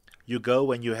 You go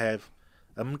when you have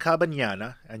a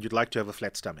mkhabanyana and you'd like to have a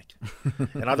flat stomach.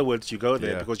 In other words, you go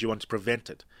there because you want to prevent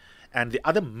it. And the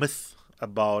other myth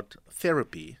about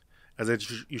therapy is that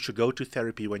you should go to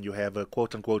therapy when you have a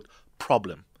quote-unquote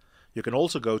problem. You can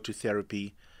also go to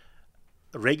therapy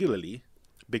regularly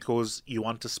because you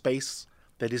want a space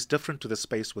that is different to the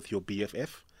space with your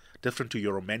BFF, different to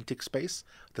your romantic space,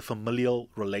 the familial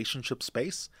relationship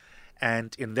space.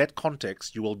 And in that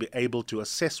context, you will be able to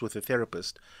assess with the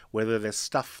therapist whether there's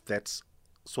stuff that's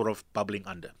sort of bubbling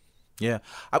under. Yeah.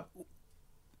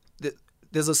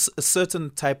 There's a certain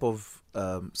type of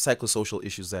psychosocial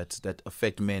issues that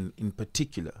affect men in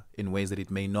particular in ways that it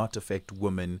may not affect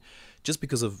women just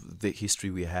because of the history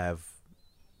we have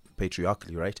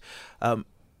patriarchally, right?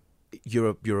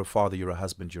 You're a father, you're a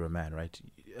husband, you're a man, right?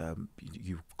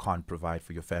 You can't provide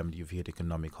for your family, you've hit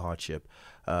economic hardship,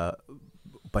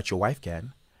 but your wife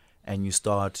can, and you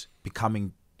start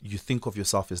becoming, you think of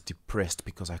yourself as depressed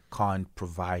because I can't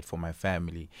provide for my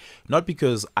family. Not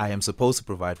because I am supposed to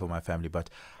provide for my family, but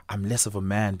I'm less of a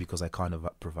man because I can't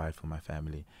provide for my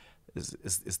family.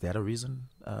 Is that a reason?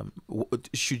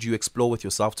 Should you explore with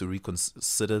yourself to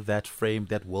reconsider that frame,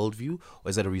 that worldview, or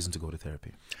is that a reason to go to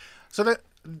therapy? So that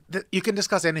you can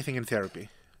discuss anything in therapy,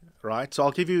 right?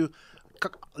 So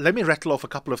let me rattle off a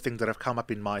couple of things that have come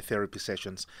up in my therapy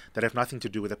sessions that have nothing to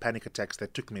do with the panic attacks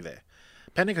that took me there.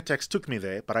 Panic attacks took me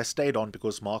there, but I stayed on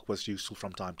because Mark was useful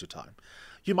from time to time.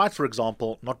 You might, for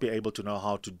example, not be able to know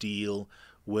how to deal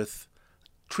with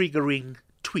triggering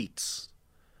tweets.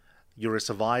 You're a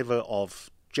survivor of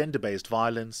gender-based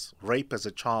violence, rape as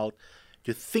a child.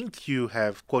 You think you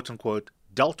have, quote-unquote,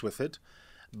 dealt with it,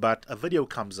 but a video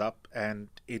comes up and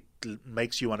it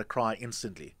makes you want to cry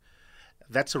instantly.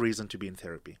 That's a reason to be in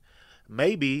therapy.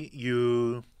 Maybe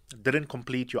you didn't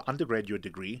complete your undergraduate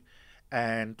degree,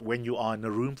 and when you are in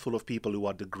a room full of people who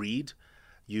are degreed,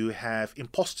 you have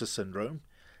imposter syndrome,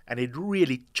 and it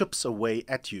really chips away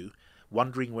at you,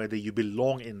 wondering whether you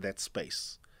belong in that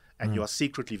space, and you are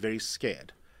secretly very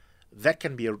scared. That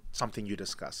can be something you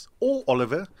discuss. Or,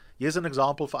 Oliver, here's an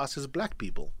example for us as black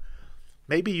people.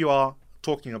 Maybe you are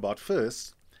talking about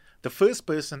the first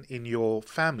person in your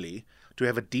family to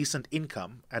have a decent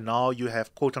income, and now you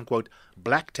have quote-unquote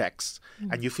black tax,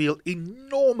 and you feel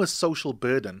enormous social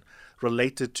burden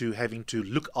related to having to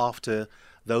look after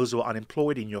those who are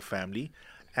unemployed in your family,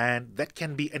 and that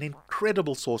can be an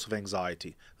incredible source of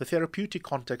anxiety. The therapeutic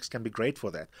context can be great for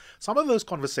that. Some of those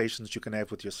conversations you can have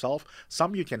with yourself,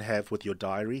 some you can have with your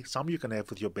diary, some you can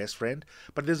have with your best friend,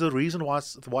 but there's a reason why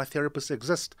therapists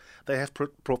exist. They have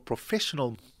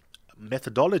professional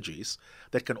methodologies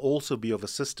that can also be of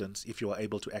assistance if you are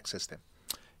able to access them.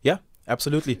 Yeah,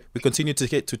 absolutely. We continue to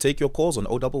take your calls on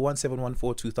 011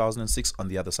 714 2006 on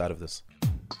the other side of this.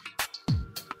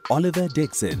 Oliver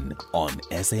Dixon on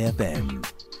SAFM.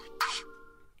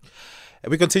 And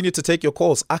we continue to take your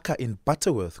calls. Aka in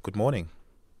Butterworth, good morning.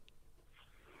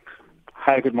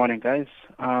 Hi, good morning, guys.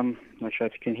 Not sure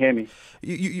if you can hear me.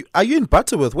 Are you in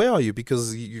Butterworth? Where are you?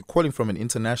 Because you're calling from an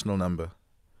international number.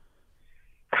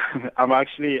 I'm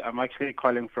actually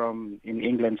calling from in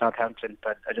England, Southampton,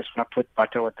 but I just want to put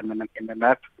Butterworth in the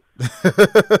map.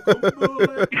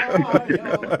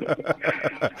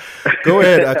 Go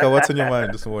ahead, Aka. What's on your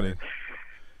mind this morning?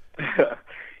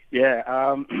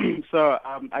 So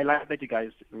I like that you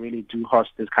guys really do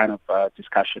host this kind of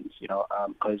discussions,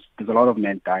 because there's a lot of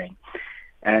men dying.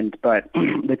 But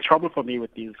the trouble for me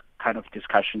with these kind of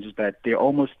discussions is that they're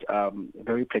almost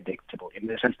very predictable in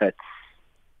the sense that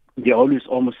they're always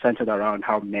almost centered around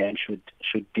how men should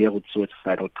deal with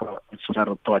suicidal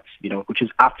thoughts, which is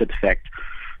after the fact.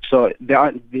 So they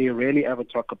rarely ever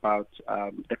talk about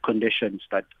the conditions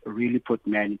that really put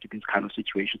men into these kind of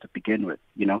situations to begin with,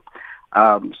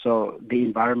 So the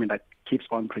environment that keeps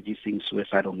on producing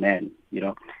suicidal men,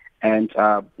 And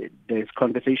there's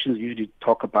conversations usually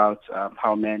talk about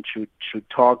how men should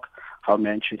talk, how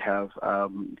men should have,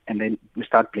 and then we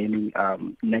start blaming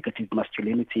negative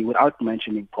masculinity without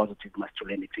mentioning positive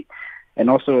masculinity. And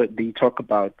also they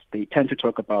tend to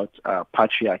talk about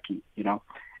patriarchy,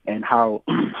 and how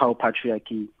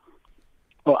patriarchy.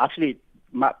 Oh, actually,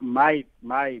 my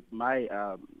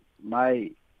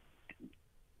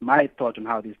thought on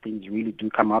how these things really do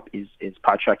come up is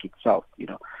patriarchy itself, in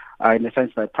the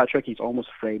sense that patriarchy is almost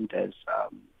framed as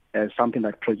something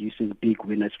that produces big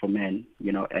winners for men,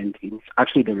 and it's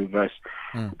actually the reverse.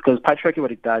 Because patriarchy,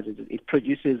 what it does is it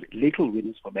produces little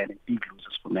winners for men and big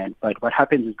losers for men. But what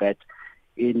happens is that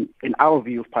in our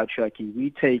view of patriarchy,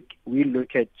 we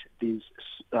look at these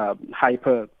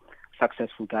hyper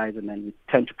successful guys, and then we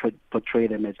tend to portray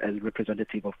them as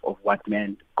representative of what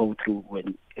men go through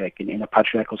when, like, in a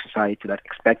patriarchal society that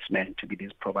expects men to be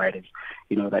these providers,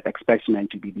 that expects men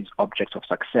to be these objects of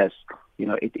success.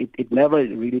 It never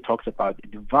really talks about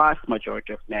the vast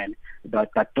majority of men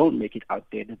that don't make it out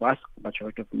there, the vast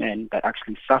majority of men that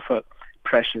actually suffer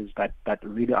pressures that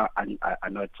really are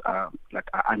not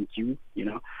undue.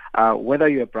 Whether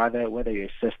you're a brother, whether you're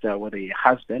a sister, whether you're a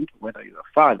husband, whether you're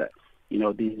a father.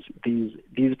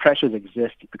 These pressures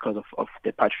exist because of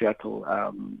the patriarchal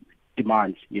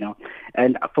demands,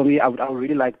 And for me, I would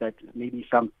really like that maybe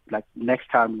next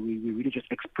time we really just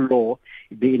explore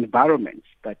the environments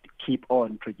that keep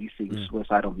on producing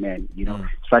suicidal men,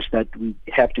 such that we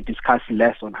have to discuss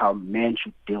less on how men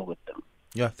should deal with them.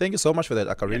 Yeah, thank you so much for that.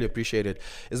 I really appreciate it.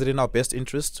 Is it in our best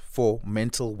interest for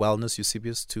mental wellness,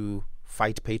 Eusebius, to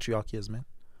fight patriarchy as men?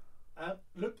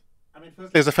 Look.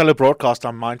 There's a fellow broadcaster.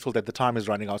 I'm mindful that the time is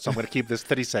running out, so I'm going to keep this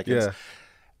 30 seconds.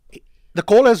 Yeah. The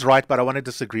caller is right, but I want to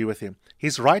disagree with him.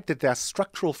 He's right that there are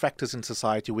structural factors in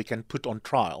society we can put on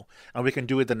trial, and we can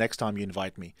do it the next time you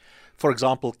invite me. For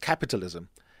example, capitalism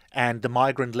and the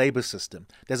migrant labor system.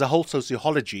 There's a whole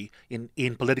sociology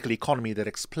in political economy that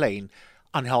explain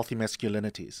unhealthy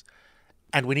masculinities,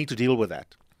 and we need to deal with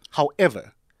that.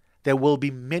 However, there will be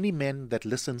many men that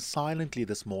listen silently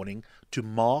this morning to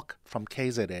Mark from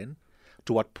KZN,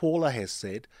 to what Paula has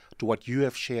said, to what you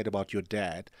have shared about your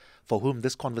dad, for whom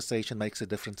this conversation makes a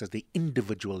difference at the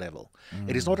individual level.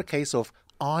 It is not a case of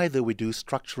either we do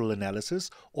structural analysis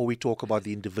or we talk about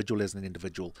the individual as an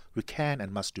individual. We can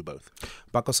and must do both.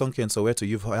 Makosonke and Soweto,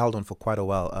 you've held on for quite a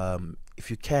while.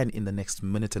 If you can, in the next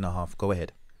minute and a half, go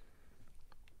ahead.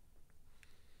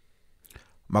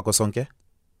 Makosonke?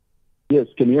 Yes,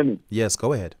 can you hear me? Yes,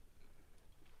 go ahead.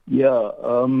 Yeah,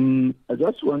 I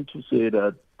just want to say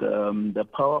that the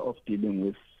power of dealing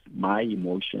with my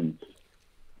emotions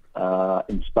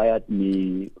inspired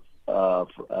me to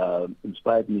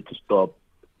stop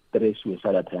 3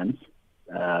 suicide attempts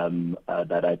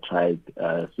that I tried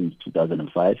since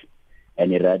 2005,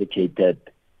 and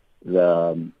eradicated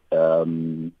the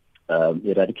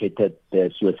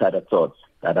suicidal thoughts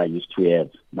that I used to have.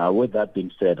 Now, with that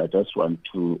being said, I just want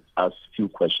to ask a few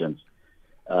questions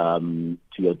to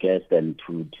your guest and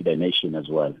to the nation as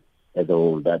well as a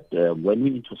whole. That when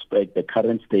we introspect the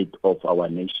current state of our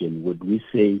nation, would we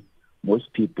say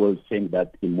most people think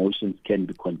that emotions can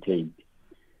be contained?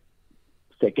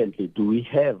 Secondly, do we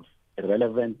have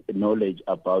relevant knowledge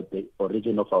about the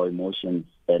origin of our emotions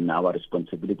and our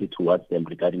responsibility towards them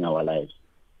regarding our lives?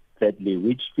 Thirdly,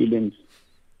 which feelings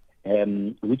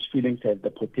have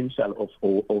the potential of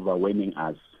overwhelming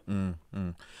us?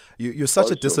 You're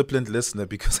such a disciplined listener,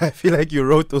 because I feel like you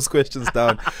wrote those questions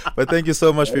down. But thank you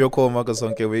so much for your call,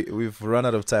 Makosonke. We've run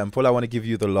out of time. Paul, I want to give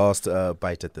you the last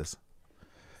bite at this.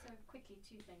 So quickly,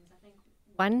 2 things. I think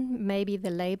one, maybe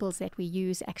the labels that we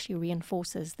use actually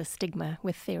reinforces the stigma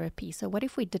with therapy. So what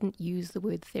if we didn't use the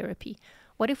word therapy?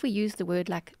 What if we use the word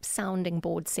like sounding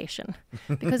board session?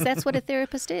 Because that's what a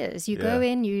therapist is. You go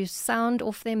in, you sound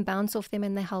off them, bounce off them,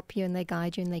 and they help you and they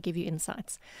guide you and they give you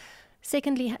insights.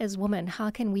 Secondly, as women, how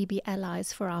can we be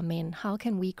allies for our men? How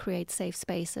can we create safe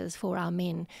spaces for our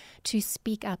men to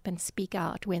speak up and speak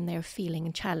out when they're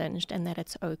feeling challenged, and that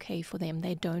it's okay for them?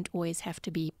 They don't always have to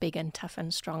be big and tough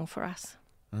and strong for us.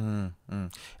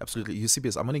 Absolutely.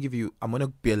 Eusebius, I'm going to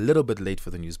be a little bit late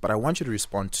for the news, but I want you to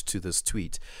respond to this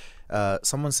tweet.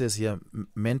 Someone says here,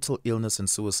 mental illness and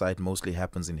suicide mostly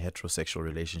happens in heterosexual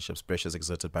relationships, pressures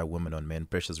exerted by women on men,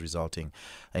 pressures resulting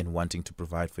in wanting to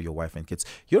provide for your wife and kids.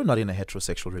 You're not in a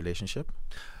heterosexual relationship?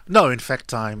 No, in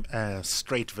fact, I'm a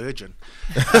straight virgin.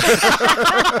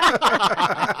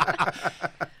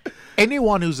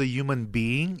 Anyone who's a human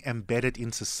being embedded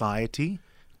in society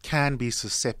can be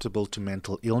susceptible to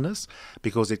mental illness,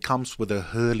 because it comes with a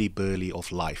hurly-burly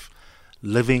of life.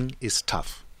 Living is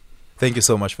tough. Thank you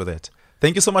so much for that.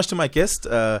 Thank you so much to my guest.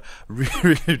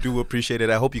 Really do appreciate it.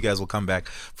 I hope you guys will come back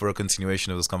for a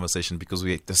continuation of this conversation, because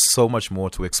there's so much more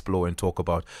to explore and talk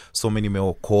about. So many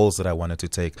more calls that I wanted to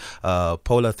take.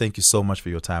 Paula, thank you so much for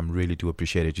your time. Really do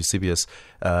appreciate it. Eusebius,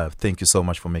 thank you so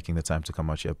much for making the time to come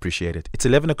out here. Appreciate it. It's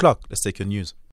 11 o'clock. Let's take your news.